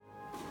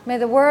May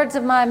the words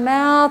of my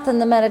mouth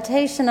and the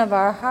meditation of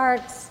our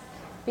hearts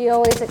be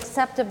always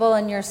acceptable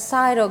in your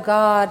sight, O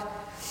God,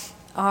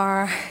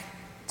 our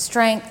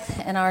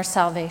strength and our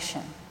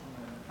salvation.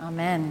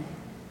 Amen.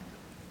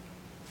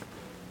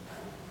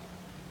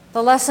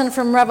 The lesson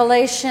from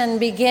Revelation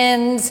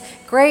begins,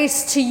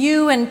 "Grace to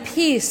you and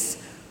peace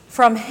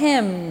from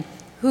him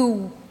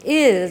who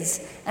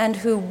is and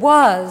who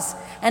was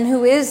and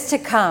who is to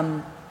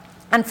come,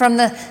 and from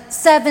the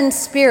seven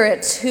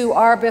spirits who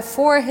are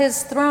before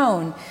his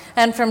throne,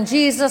 and from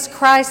Jesus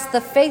Christ,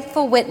 the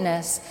faithful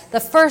witness, the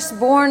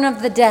firstborn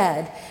of the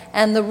dead,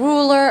 and the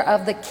ruler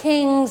of the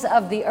kings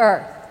of the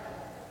earth."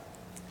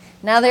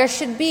 Now there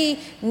should be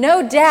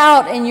no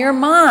doubt in your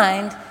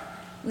mind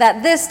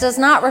that this does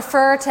not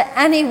refer to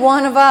any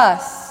one of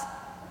us,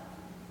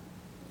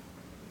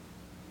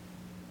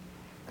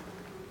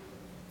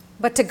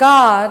 but to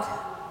God,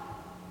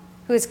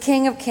 who is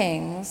King of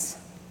Kings,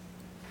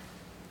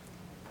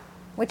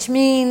 which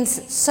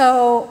means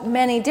so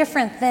many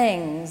different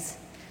things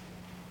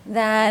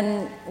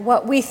than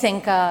what we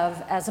think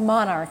of as a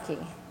monarchy.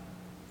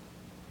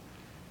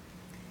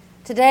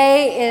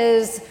 Today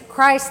is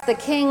Christ the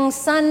King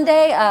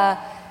Sunday, a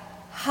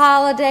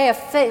holiday, a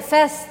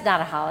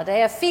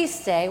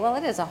feast day. Well,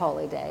 it is a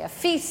holy day, a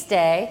feast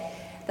day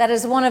that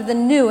is one of the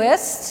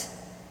newest,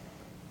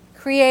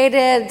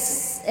 created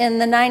in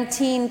the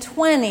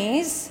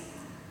 1920s,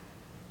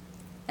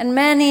 and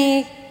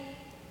many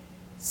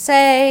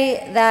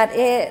say that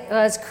it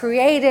was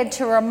created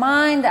to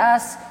remind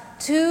us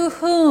to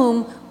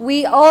whom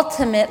we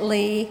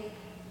ultimately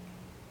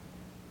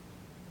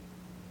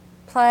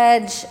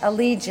pledge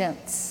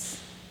allegiance,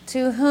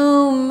 to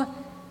whom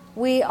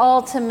we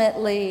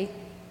ultimately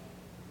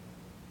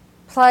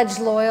pledge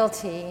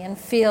loyalty and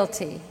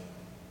fealty,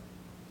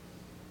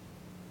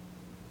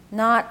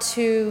 not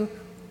to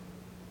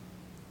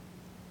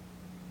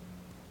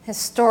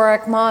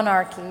historic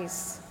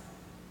monarchies,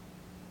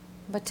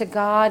 but to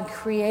God,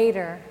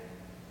 Creator,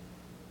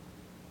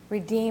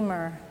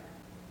 Redeemer,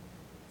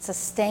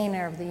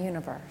 Sustainer of the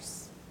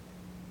universe.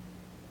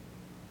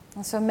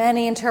 And so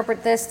many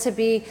interpret this to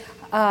be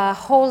a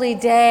holy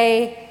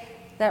day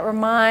that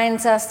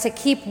reminds us to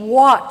keep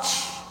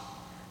watch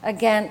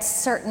against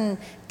certain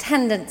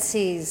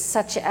tendencies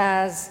such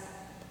as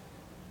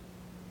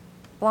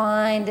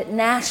blind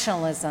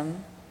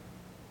nationalism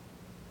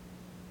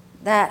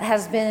that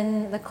has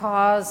been the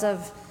cause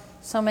of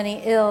so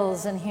many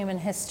ills in human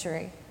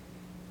history.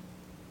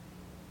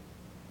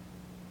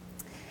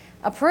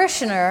 A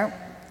parishioner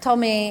told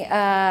me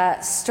a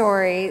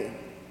story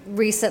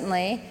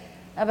recently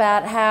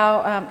about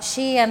how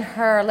she and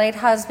her late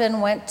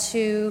husband went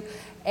to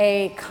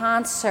a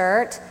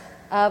concert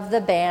of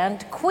the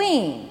band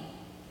Queen.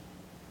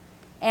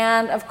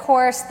 And of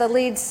course, the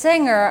lead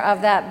singer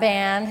of that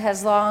band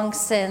has long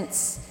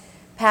since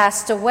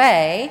passed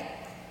away,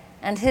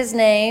 and his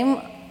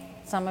name,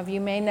 some of you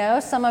may know,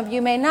 some of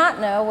you may not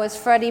know, was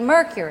Freddie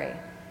Mercury.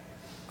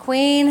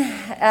 Queen,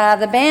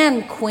 the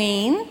band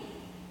Queen,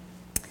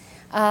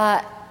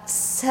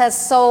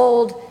 has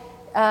sold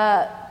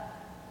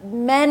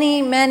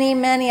many,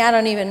 I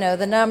don't even know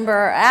the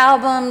number,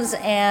 albums,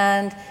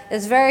 and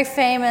is very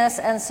famous.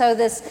 And so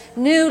this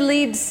new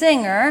lead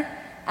singer,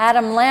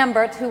 Adam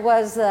Lambert, who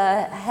was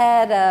the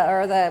head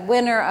or the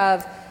winner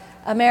of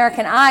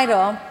American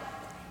Idol,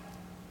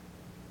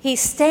 he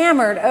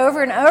stammered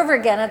over and over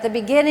again at the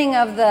beginning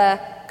of the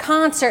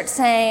concert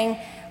saying,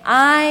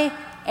 "I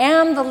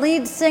am the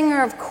lead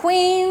singer of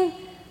Queen,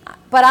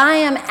 but I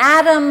am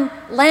Adam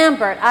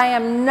Lambert. I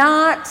am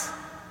not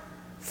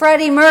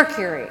Freddie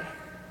Mercury.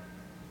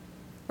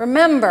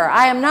 Remember,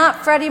 I am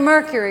not Freddie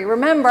Mercury.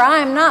 Remember, I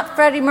am not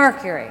Freddie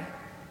Mercury."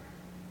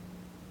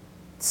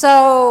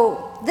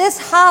 So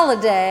this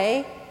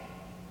holiday,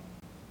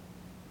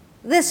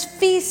 this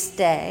feast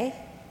day,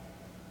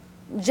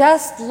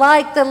 just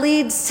like the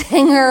lead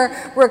singer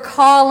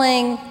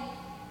recalling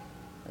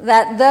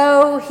that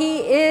though he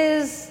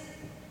is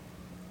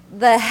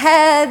the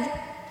head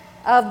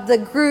of the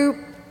group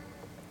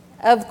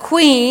of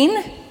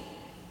Queen,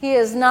 he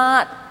is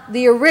not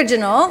the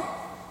original.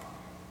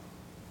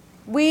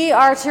 We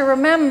are to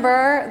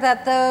remember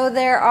that though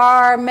there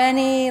are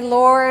many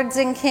lords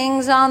and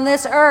kings on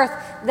this earth,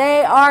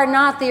 they are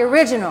not the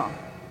original.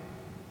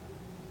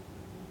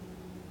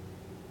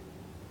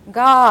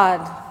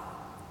 God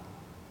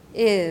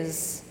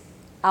is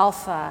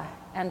Alpha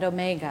and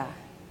Omega,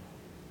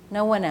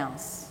 no one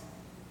else.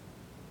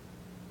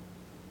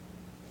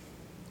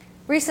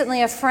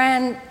 Recently, a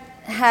friend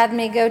had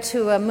me go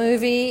to a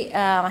movie.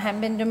 I haven't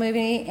been to a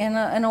movie in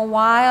a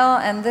while,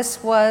 and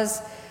this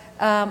was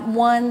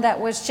one that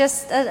was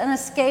just an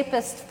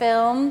escapist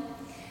film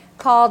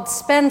called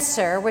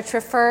Spencer, which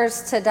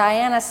refers to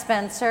Diana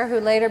Spencer,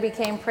 who later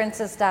became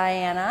Princess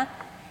Diana.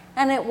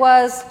 And it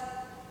was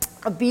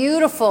a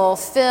beautiful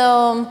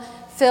film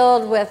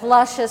filled with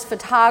luscious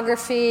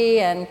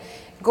photography and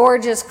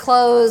gorgeous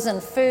clothes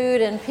and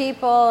food and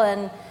people,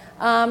 and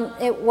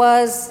it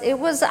was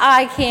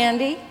eye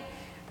candy,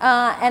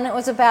 and it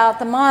was about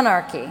the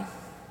monarchy.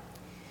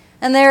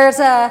 And there's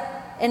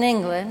in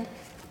England,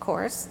 of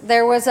course,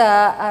 there was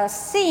a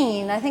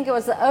scene, I think it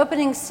was the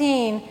opening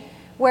scene,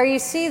 where you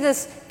see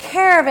this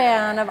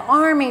caravan of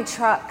army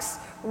trucks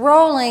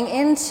rolling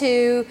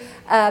into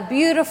a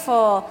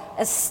beautiful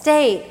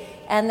estate,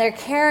 and they're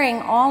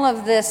carrying all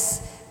of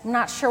this, I'm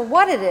not sure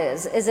what it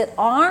is. Is it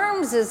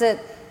arms? Is it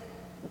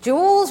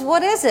jewels?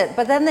 What is it?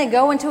 But then they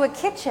go into a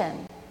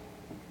kitchen,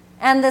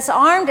 and this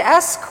armed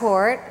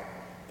escort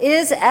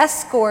is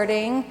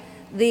escorting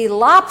the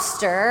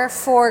lobster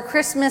for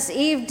Christmas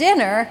Eve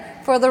dinner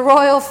for the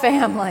royal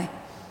family.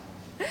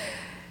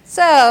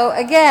 So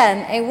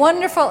again, a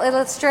wonderful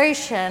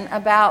illustration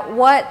about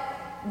what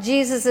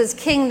Jesus'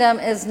 kingdom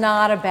is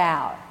not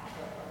about.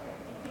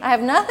 I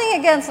have nothing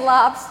against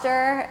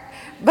lobster,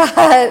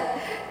 but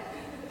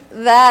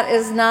that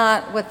is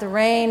not what the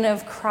reign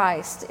of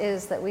Christ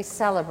is that we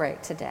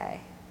celebrate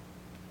today.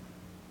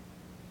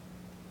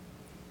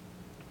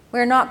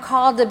 We're not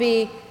called to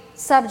be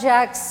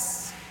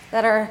subjects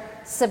that are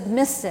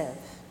submissive,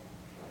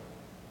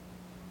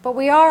 but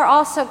we are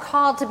also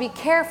called to be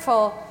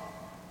careful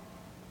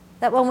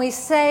that when we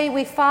say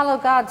we follow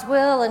God's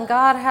will and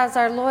God has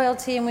our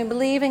loyalty and we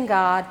believe in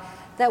God,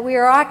 that we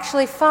are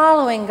actually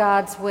following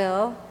God's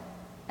will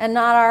and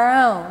not our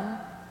own.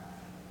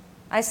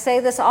 I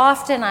say this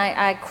often,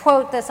 I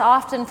quote this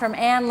often from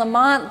Anne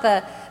Lamott,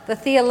 the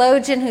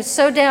theologian who's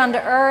so down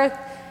to earth,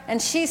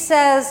 and she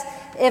says,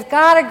 if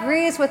God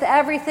agrees with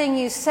everything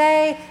you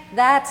say,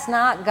 that's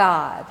not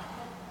God.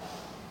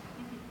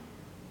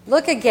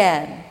 Look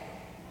again.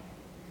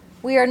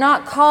 We are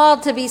not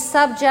called to be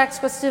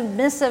subjects with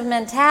submissive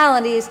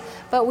mentalities,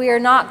 but we are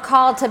not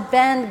called to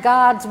bend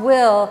God's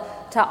will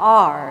to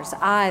ours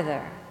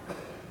either.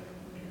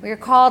 We are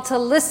called to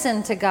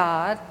listen to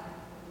God,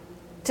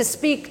 to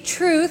speak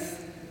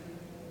truth,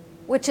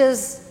 which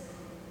is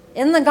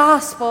in the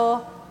gospel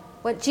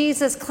what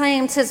Jesus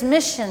claims his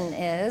mission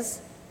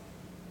is,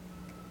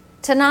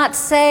 to not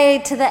say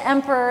to the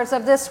emperors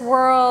of this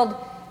world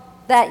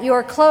that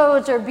your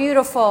clothes are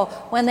beautiful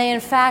when they in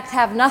fact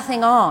have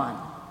nothing on,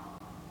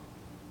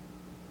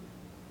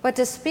 but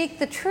to speak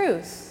the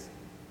truth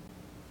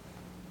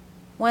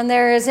when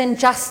there is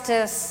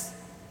injustice,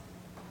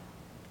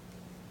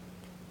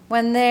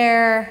 when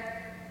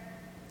there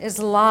is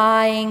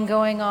lying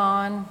going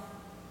on,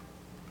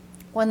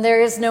 when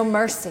there is no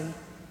mercy.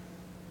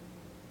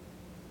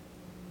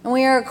 And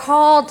we are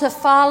called to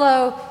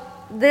follow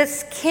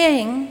this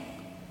King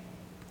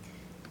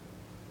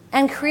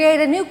and create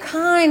a new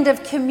kind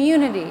of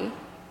community,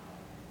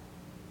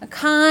 a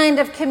kind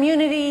of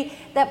community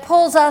that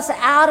pulls us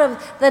out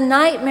of the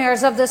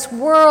nightmares of this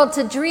world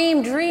to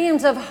dream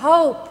dreams of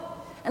hope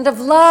and of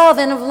love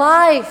and of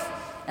life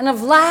and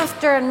of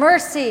laughter and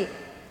mercy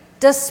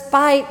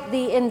despite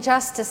the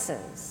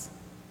injustices.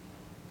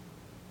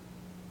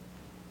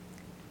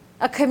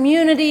 A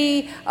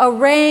community, a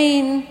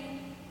reign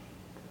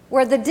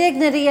where the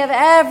dignity of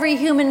every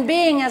human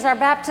being, as our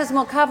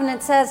baptismal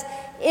covenant says,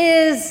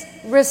 is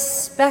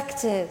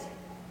respected.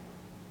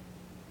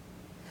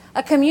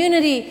 A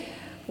community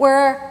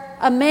where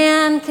a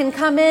man can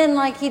come in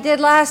like he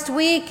did last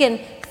week and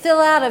fill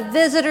out a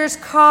visitor's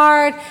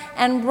card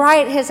and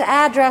write his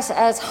address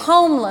as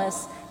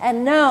homeless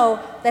and know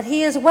that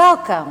he is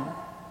welcome.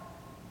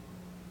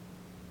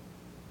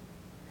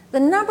 The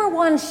number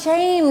one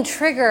shame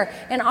trigger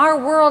in our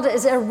world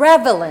is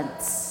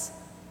irrelevance.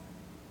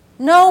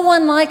 No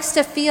one likes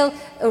to feel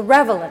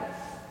irrelevant.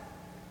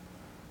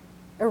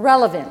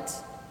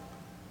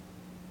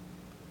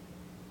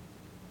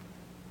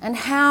 And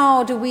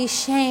how do we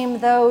shame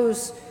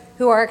those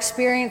who are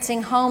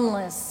experiencing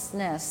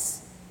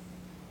homelessness?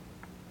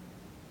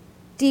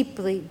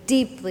 Deeply,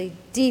 deeply,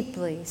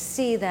 deeply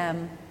see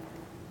them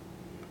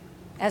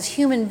as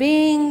human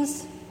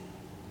beings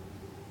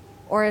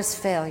or as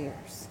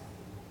failures.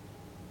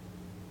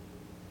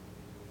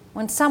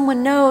 When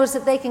someone knows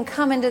that they can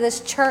come into this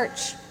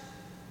church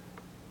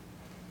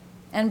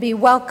and be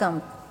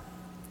welcomed,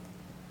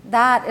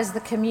 that is the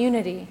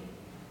community,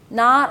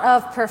 not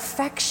of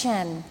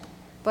perfection,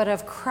 but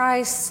of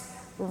Christ's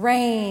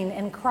reign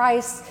and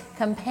Christ's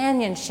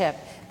companionship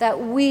that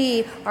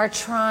we are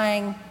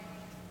trying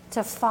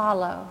to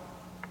follow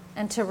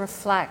and to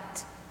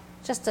reflect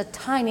just a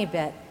tiny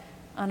bit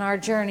on our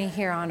journey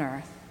here on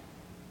earth.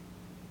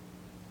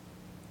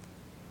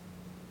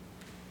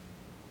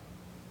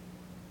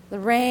 The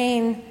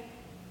reign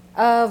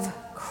of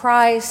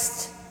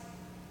Christ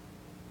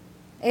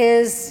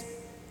is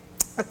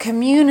a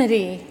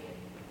community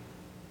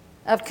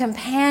of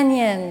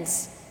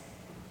companions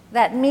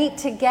that meet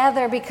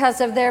together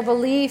because of their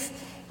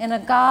belief in a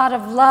God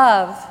of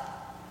love,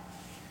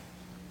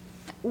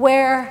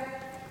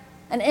 where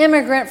an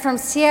immigrant from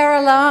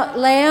Sierra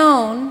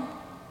Leone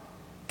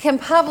can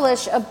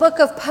publish a book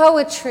of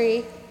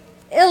poetry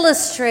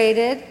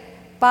illustrated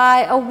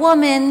by a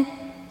woman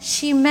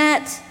she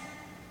met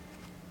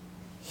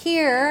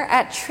here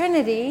at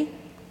Trinity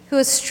who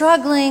is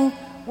struggling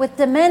with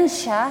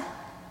dementia,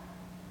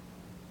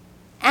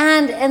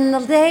 and in the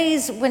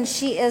days when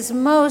she is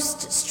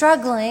most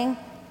struggling,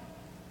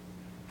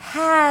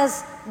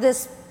 has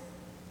this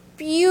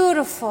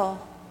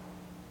beautiful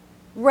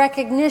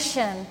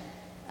recognition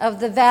of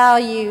the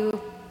value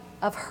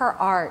of her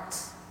art.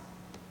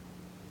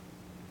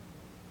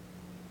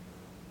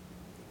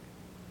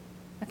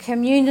 A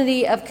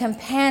community of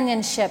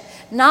companionship,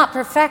 not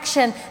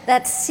perfection,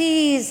 that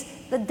sees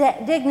the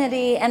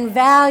dignity and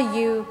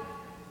value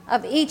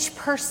of each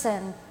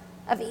person,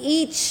 of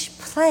each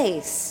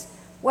place,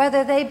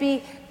 whether they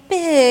be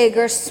big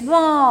or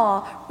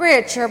small,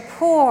 rich or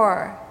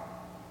poor.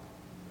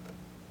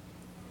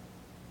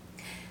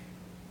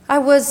 I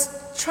was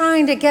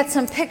trying to get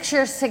some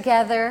pictures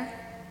together,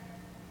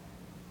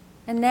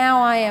 and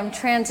now I am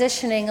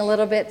transitioning a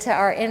little bit to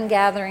our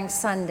in-gathering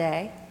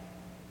Sunday.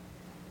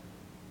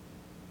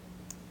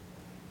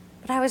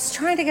 But I was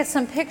trying to get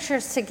some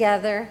pictures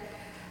together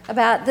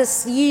about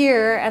this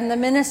year and the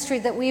ministry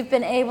that we've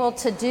been able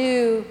to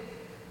do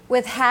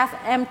with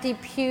half-empty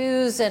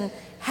pews and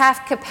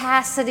half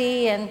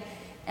capacity and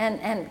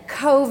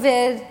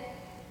COVID,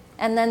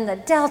 and then the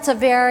Delta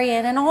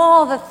variant and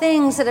all the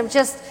things that have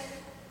just,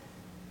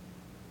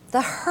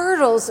 the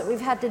hurdles that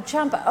we've had to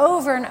jump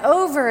over and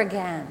over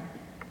again.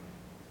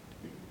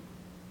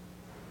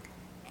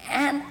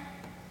 And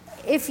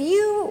if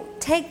you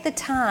take the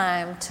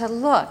time to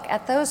look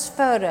at those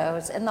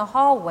photos in the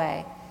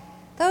hallway,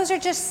 those are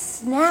just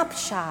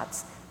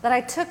snapshots that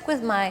I took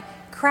with my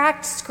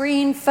cracked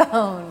screen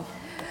phone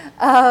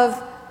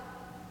of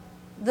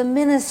the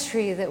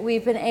ministry that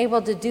we've been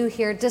able to do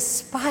here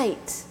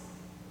despite,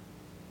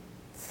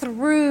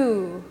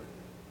 through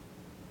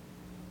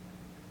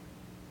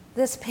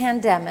this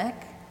pandemic,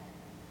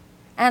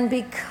 and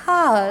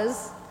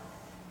because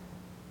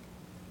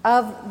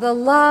of the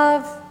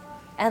love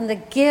and the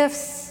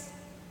gifts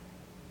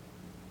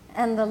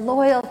and the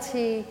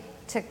loyalty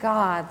to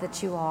God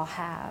that you all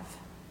have.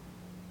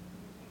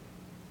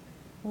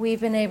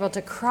 We've been able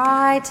to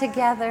cry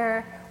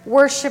together,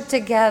 worship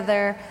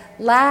together,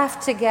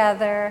 laugh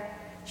together.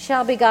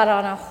 Shelby got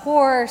on a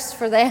horse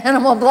for the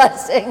animal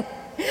blessing.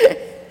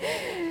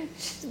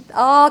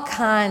 All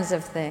kinds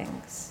of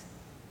things.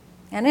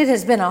 And it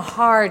has been a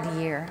hard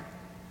year.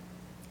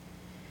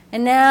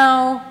 And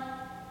now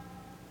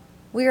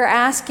we are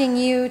asking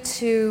you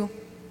to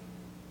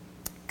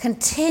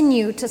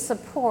continue to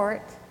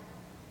support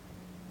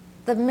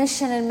the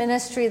mission and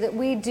ministry that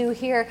we do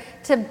here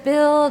to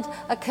build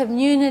a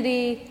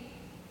community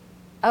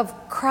of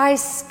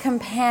Christ's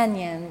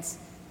companions,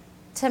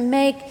 to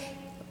make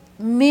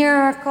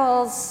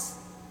miracles,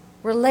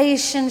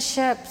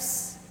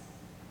 relationships,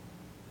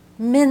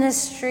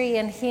 ministry,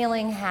 and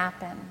healing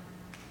happen.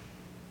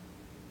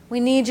 We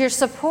need your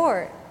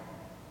support.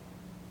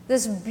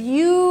 This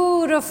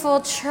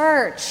beautiful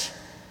church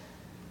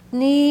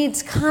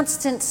needs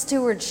constant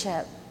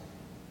stewardship,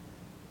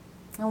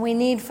 and we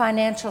need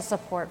financial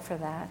support for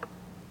that.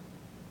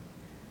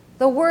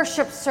 The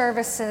worship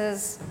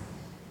services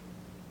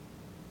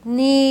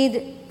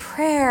need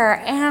prayer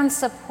and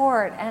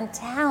support and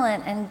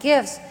talent and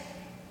gifts,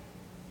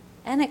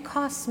 and it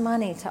costs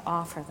money to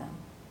offer them.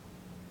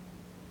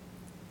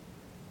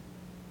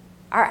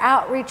 Our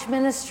outreach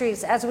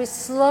ministries, as we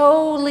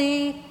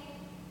slowly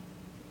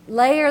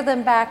layer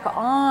them back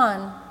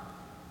on,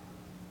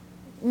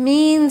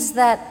 means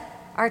that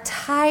our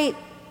tight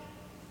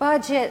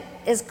budget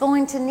is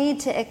going to need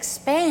to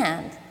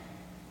expand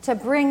to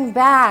bring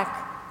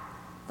back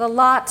the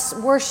Lots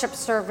worship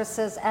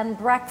services and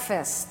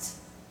breakfast.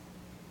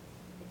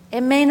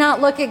 It may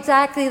not look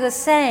exactly the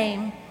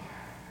same,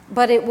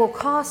 but it will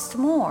cost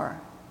more.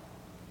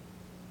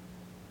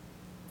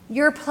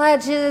 Your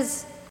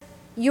pledges,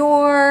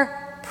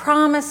 your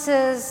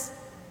promises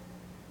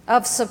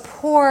of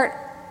support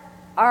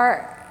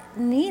are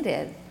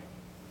needed,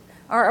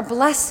 are a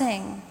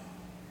blessing,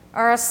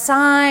 are a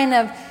sign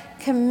of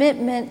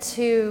commitment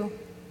to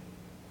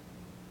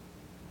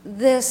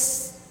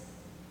this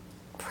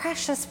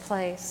precious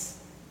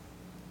place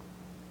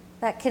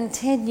that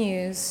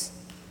continues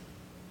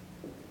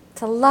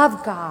to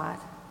love God,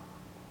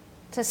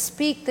 to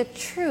speak the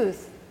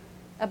truth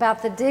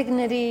about the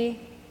dignity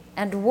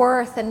and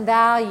worth and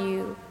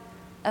value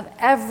of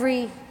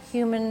every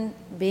human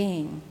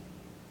being,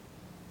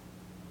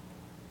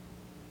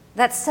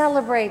 that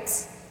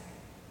celebrates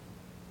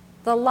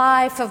the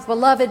life of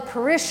beloved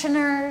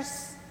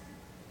parishioners,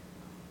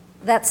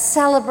 that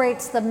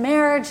celebrates the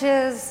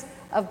marriages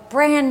of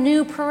brand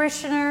new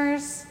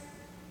parishioners,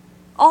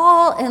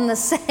 all in the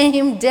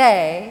same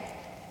day,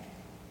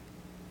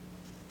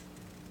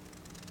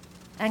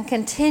 and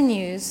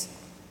continues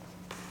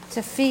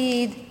to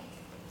feed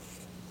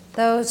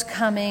those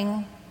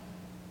coming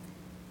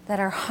that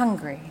are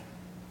hungry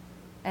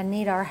and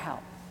need our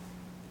help.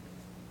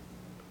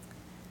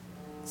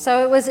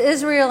 So it was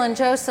Israel and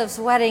Joseph's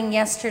wedding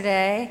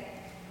yesterday,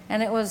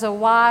 and it was a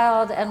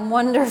wild and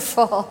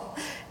wonderful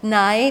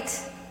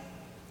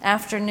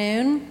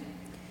afternoon.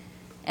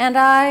 And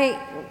I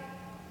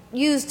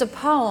used a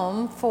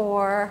poem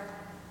for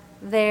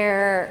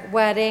their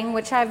wedding,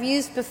 which I've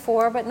used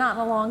before, but not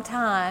in a long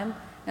time.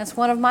 It's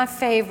one of my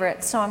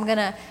favorites, so I'm going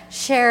to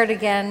share it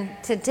again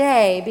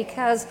today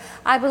because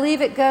I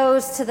believe it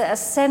goes to the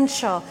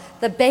essential,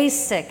 the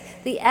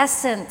basic, the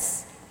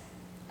essence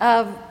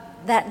of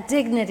that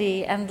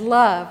dignity and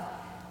love,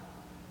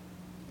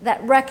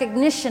 that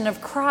recognition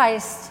of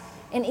Christ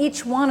in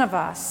each one of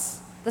us,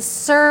 the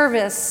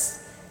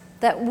service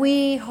that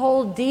we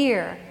hold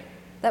dear,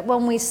 that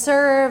when we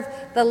serve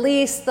the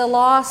least, the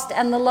lost,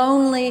 and the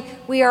lonely,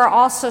 we are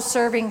also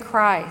serving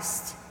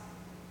Christ.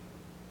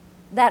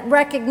 That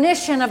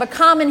recognition of a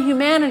common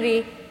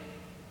humanity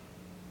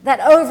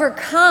that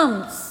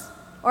overcomes,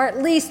 or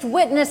at least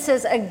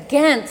witnesses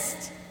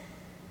against,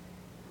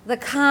 the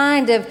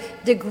kind of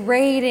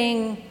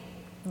degrading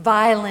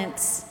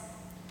violence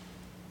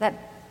that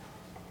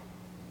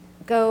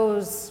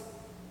goes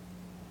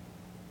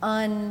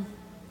unpunished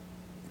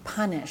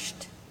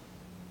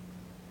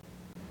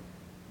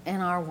in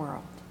our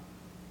world.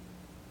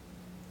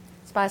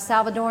 It's by a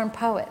Salvadoran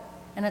poet,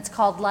 and it's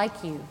called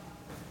Like You.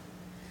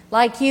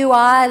 Like you,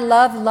 I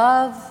love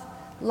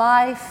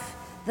life,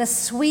 the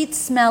sweet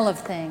smell of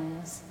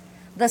things,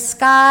 the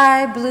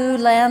sky blue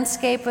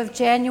landscape of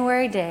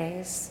January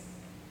days,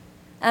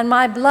 and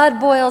my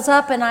blood boils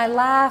up and I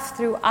laugh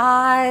through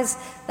eyes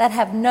that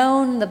have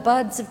known the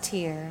buds of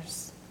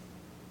tears.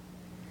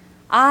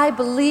 I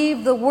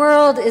believe the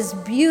world is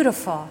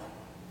beautiful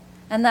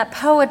and that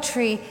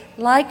poetry,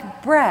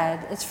 like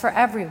bread, is for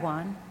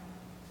everyone.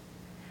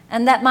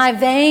 And that my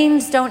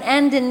veins don't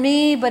end in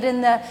me, but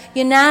in the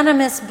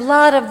unanimous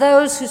blood of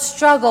those who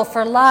struggle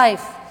for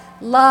life,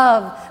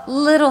 love,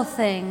 little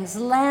things,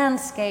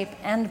 landscape,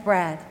 and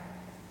bread.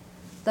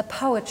 The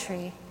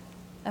poetry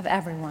of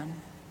everyone.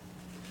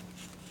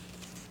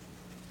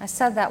 I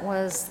said that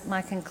was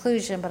my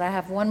conclusion, but I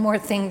have one more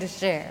thing to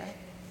share.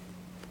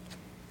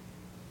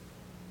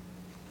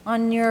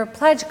 On your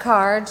pledge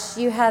cards,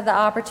 you had the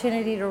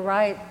opportunity to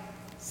write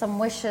some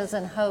wishes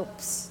and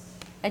hopes,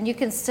 and you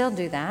can still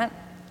do that,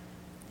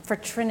 for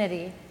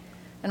Trinity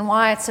and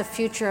why it's a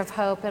future of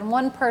hope. And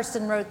one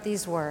person wrote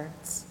these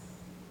words: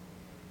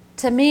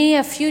 "To me,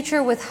 a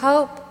future with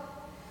hope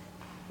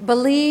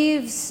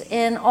believes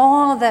in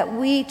all that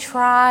we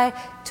try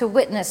to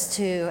witness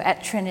to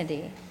at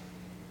Trinity,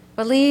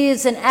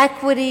 believes in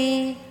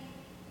equity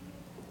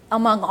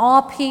among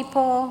all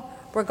people,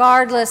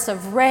 regardless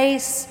of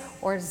race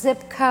or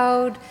zip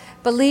code,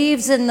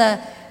 believes in the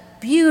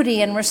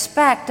beauty and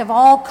respect of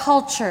all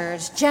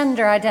cultures,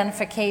 gender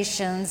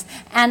identifications,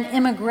 and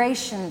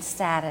immigration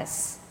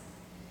status,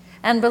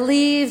 and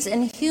believes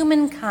in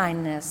human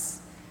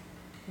kindness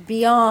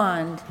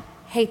beyond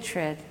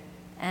hatred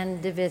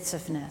and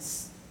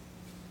divisiveness."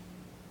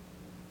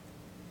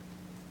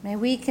 May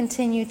we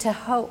continue to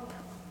hope,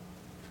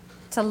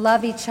 to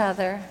love each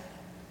other,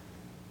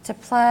 to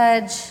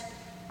pledge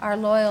our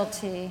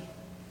loyalty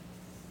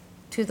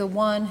to the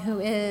one who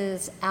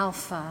is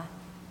Alpha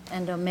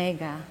and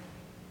Omega.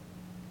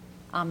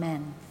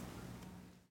 Amen.